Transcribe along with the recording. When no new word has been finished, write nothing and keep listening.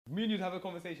Me and you'd have a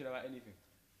conversation about anything.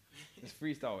 Just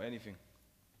freestyle, anything.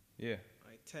 Yeah.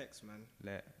 I text, man.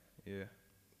 Like, yeah.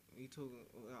 You talking?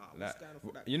 Like,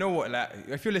 you know what? Like,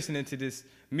 if you're listening to this,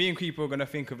 me and people are gonna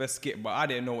think of a skit, but I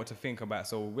didn't know what to think about.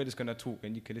 So we're just gonna talk,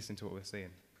 and you can listen to what we're saying.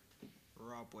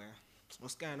 Raw boy,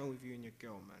 what's going on with you and your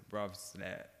girl, man? Bruvs,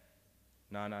 like,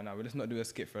 nah. Let's not do a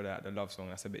skit for that. The love song.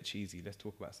 That's a bit cheesy. Let's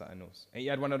talk about something else. Ain't you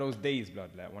had one of those days,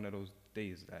 blood? Like one of those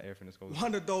days, like everything is going.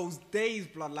 One of those days,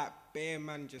 blood, like bare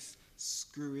man just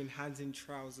screwing hands in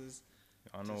trousers.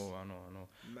 I know.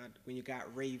 Mad when you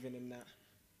got raving and that,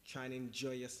 trying to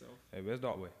enjoy yourself. Hey, where's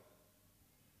Dark Boy?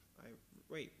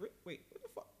 Wait, what the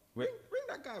fuck? Wait. Ring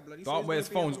that guy, blood. Dark Boy's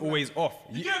phone's always off.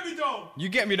 You get me though? You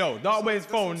get me though. Dark Boy's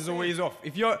phone is always off.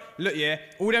 If you're, look, yeah,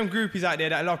 all them groupies out there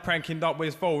that love pranking Dark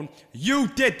Boy's phone, you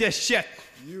did this shit.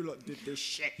 You lot did this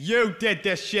shit. You did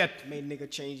this shit. Made nigga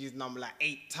change his number like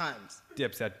 8 times.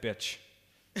 Dip said bitch.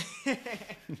 I'm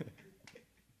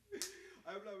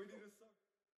like, we need a song.